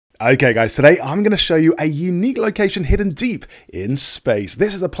Okay guys, today I'm going to show you a unique location hidden deep in space.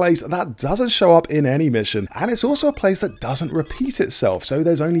 This is a place that doesn't show up in any mission, and it's also a place that doesn't repeat itself, so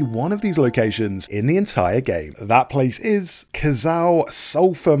there's only one of these locations in the entire game. That place is Kazal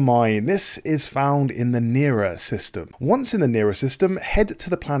Sulfur Mine. This is found in the Nearer system. Once in the Nearer system, head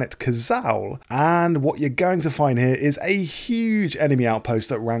to the planet Kazal, and what you're going to find here is a huge enemy outpost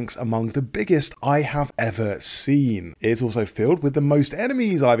that ranks among the biggest I have ever seen. It's also filled with the most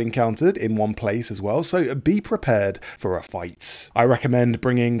enemies I've encountered in one place as well, so be prepared for a fight. I recommend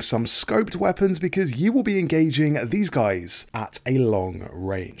bringing some scoped weapons because you will be engaging these guys at a long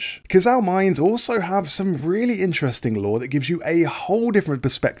range. Kazal mines also have some really interesting lore that gives you a whole different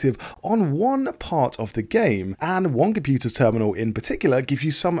perspective on one part of the game, and one computer terminal in particular gives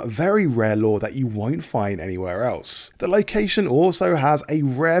you some very rare lore that you won't find anywhere else. The location also has a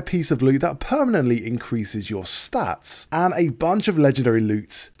rare piece of loot that permanently increases your stats, and a bunch of legendary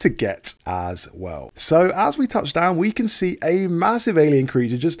loot to get as well. So as we touch down, we can see a massive alien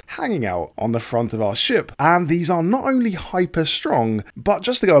creature just hanging out on the front of our ship, and these are not only hyper strong, but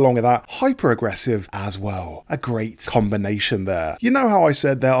just to go along with that, hyper aggressive as well. A great combination there. You know how I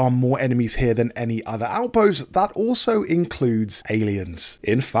said there are more enemies here than any other outpost? That also includes aliens.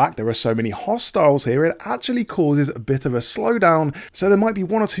 In fact, there are so many hostiles here, it actually causes a bit of a slowdown, so there might be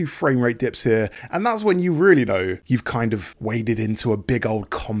 1 or 2 frame rate dips here, and that's when you really know you've kind of waded into a big old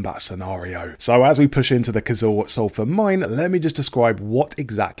combat scenario. So as we push into the Kazal Sulfur Mine, let me just describe what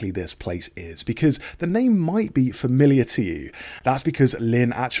exactly this place is, because the name might be familiar to you. That's because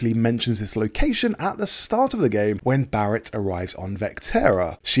Lynn actually mentions this location at the start of the game when Barrett arrives on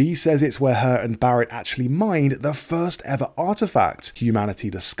Vectera. She says it's where her and Barrett actually mined the first ever artifact humanity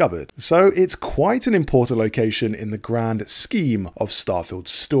discovered. So it's quite an important location in the grand scheme of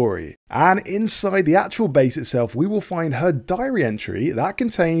Starfield's story. And inside the actual base itself, we will find her diary entry that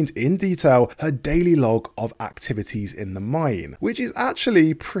contains in detail her daily log of activities in the mine, which is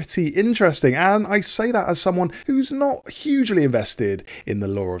actually pretty interesting. And I say that as someone who's not hugely invested in the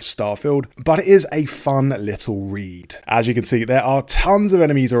lore of Starfield, but it is a fun little read. As you can see, there are tons of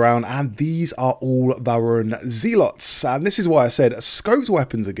enemies around, and these are all Varun Zealots. And this is why I said scoped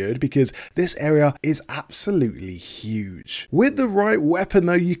weapons are good, because this area is absolutely huge. With the right weapon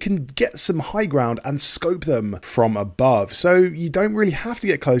though, you can get some high ground and scope them from above, so you don't really have to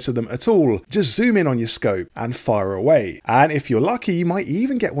get close to them at all. Just zoom in on your scope and fire away. And if you're lucky, you might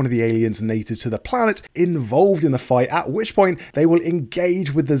even get one of the aliens native to the planet involved in the fight, at which point they will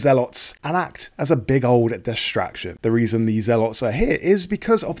engage with the Zealots and act as a big old distraction. The reason the Zealots are here is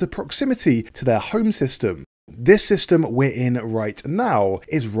because of the proximity to their home system. This system we're in right now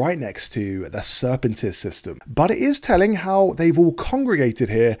is right next to the Serpentis system, but it is telling how they've all congregated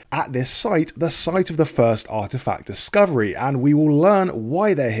here at this site, the site of the first artifact discovery, and we will learn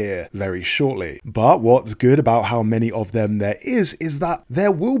why they're here very shortly. But what's good about how many of them there is that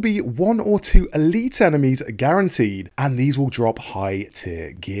there will be 1 or 2 elite enemies guaranteed, and these will drop high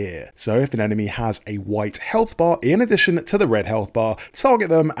tier gear. So if an enemy has a white health bar in addition to the red health bar, target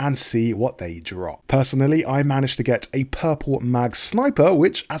them and see what they drop. Personally, I managed to get a purple mag sniper,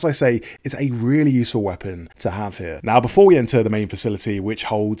 which, as I say, is a really useful weapon to have here. Now, before we enter the main facility, which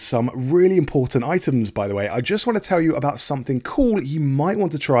holds some really important items, by the way, I just want to tell you about something cool you might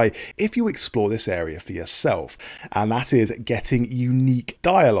want to try if you explore this area for yourself, and that is getting unique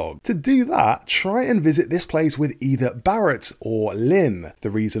dialogue. To do that, try and visit this place with either Barrett or Lynn. The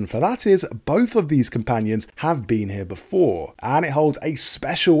reason for that is both of these companions have been here before, and it holds a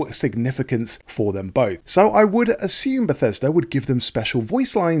special significance for them both. So I would assume Bethesda would give them special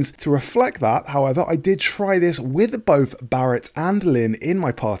voice lines to reflect that. However, I did try this with both Barrett and Lynn in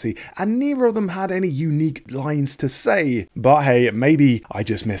my party, and neither of them had any unique lines to say. But hey, maybe I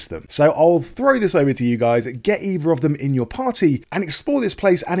just missed them. So I'll throw this over to you guys, get either of them in your party, and explore this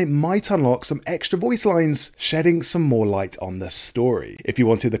place, and it might unlock some extra voice lines, shedding some more light on the story. If you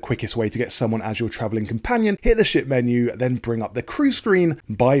wanted the quickest way to get someone as your traveling companion, hit the ship menu, then bring up the crew screen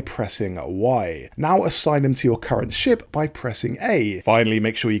by pressing Y. Now assign them to your current ship by pressing A. Finally,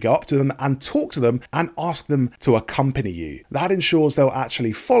 make sure you go up to them and talk to them and ask them to accompany you. That ensures they'll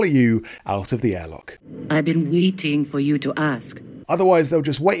actually follow you out of the airlock. I've been waiting for you to ask. Otherwise, they'll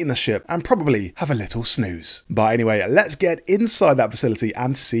just wait in the ship and probably have a little snooze. But anyway, let's get inside that facility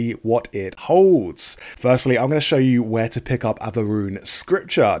and see what it holds. Firstly, I'm going to show you where to pick up a Varun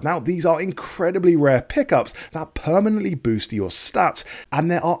scripture. Now, these are incredibly rare pickups that permanently boost your stats,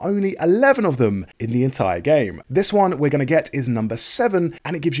 and there are only 11 of them in the entire game. This one we're going to get is number 7,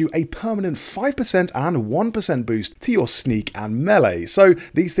 and it gives you a permanent 5% and 1% boost to your sneak and melee. So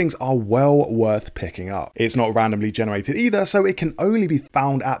these things are well worth picking up. It's not randomly generated either, so it can only be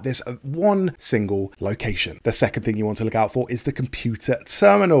found at this one single location. The second thing you want to look out for is the computer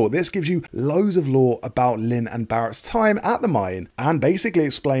terminal. This gives you loads of lore about Lynn and Barrett's time at the mine and basically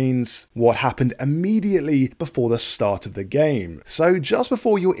explains what happened immediately before the start of the game. So just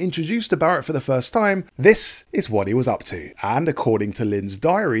before you're introduced to Barrett for the first time, this is what he was up to. And according to Lynn's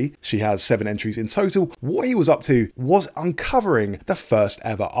diary, she has 7 entries in total, what he was up to was uncovering the first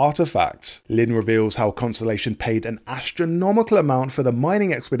ever artifact. Lynn reveals how Constellation paid an astronomical amount for the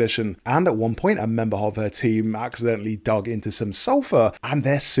mining expedition, and at one point a member of her team accidentally dug into some sulfur and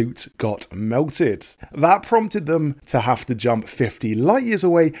their suit got melted. That prompted them to have to jump 50 light years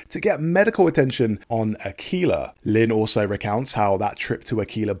away to get medical attention on Aquila. Lynn also recounts how that trip to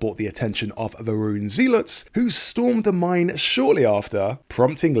Aquila brought the attention of Varun zealots, who stormed the mine shortly after,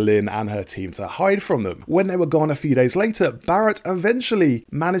 prompting Lynn and her team to hide from them. When they were gone a few days later, Barrett eventually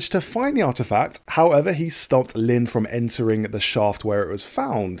managed to find the artifact. However, he stopped Lynn from entering the shaft where it was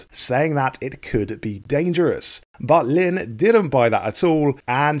found, saying that it could be dangerous. But Lynn didn't buy that at all,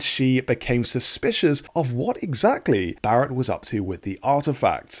 and she became suspicious of what exactly Barrett was up to with the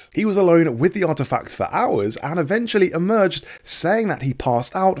artifact. He was alone with the artifact for hours and eventually emerged saying that he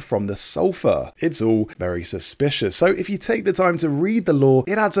passed out from the sulfur. It's all very suspicious, so if you take the time to read the lore,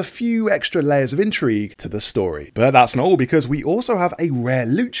 it adds a few extra layers of intrigue to the story. But that's not all, because we also have a rare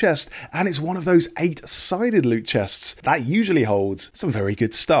loot chest, and it's one of those 8-sided loot chests that usually holds some very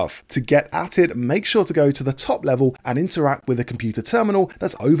good stuff. To get at it, make sure to go to the top level and interact with the computer terminal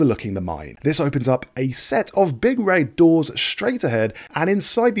that's overlooking the mine. This opens up a set of big red doors straight ahead, and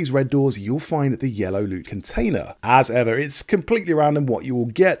inside these red doors you'll find the yellow loot container. As ever, it's completely random what you will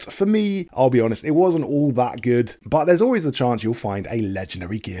get. For me, I'll be honest, it wasn't all that good, but there's always the chance you'll find a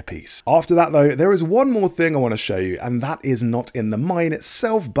legendary gear piece. After that though, there is one more thing I want to show you, and that is not in the mine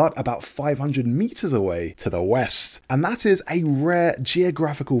itself, but about 500 meters away to the west. And that is a rare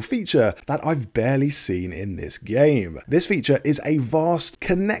geographical feature that I've barely seen in this game. This feature is a vast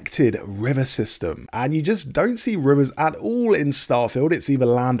connected river system, and you just don't see rivers at all in Starfield. It's either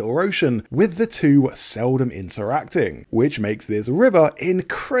land or ocean, with the two seldom interacting, which makes this river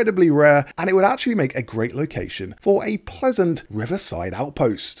incredibly rare, and it would actually make a great location for a pleasant riverside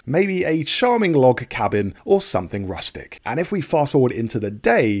outpost, maybe a charming log cabin or something rustic. And if we fast forward into the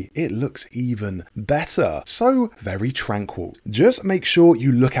day, it looks even better. So very tranquil. Just make sure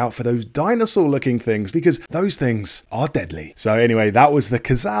you look out for those dinosaur looking things, because those things are deadly. So anyway, that was the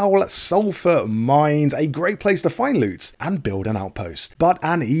Kazal Sulfur Mines, a great place to find loot and build an outpost, but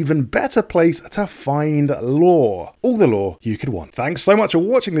an even better place to find lore. All the lore you could want. Thanks so much for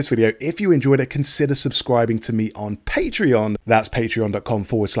watching this video. If you enjoyed it, consider subscribing to me on Patreon. That's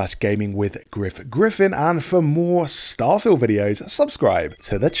patreon.com/gamingwithgriffgriffin. And for more Starfield videos, subscribe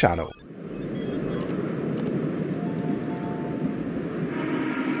to the channel.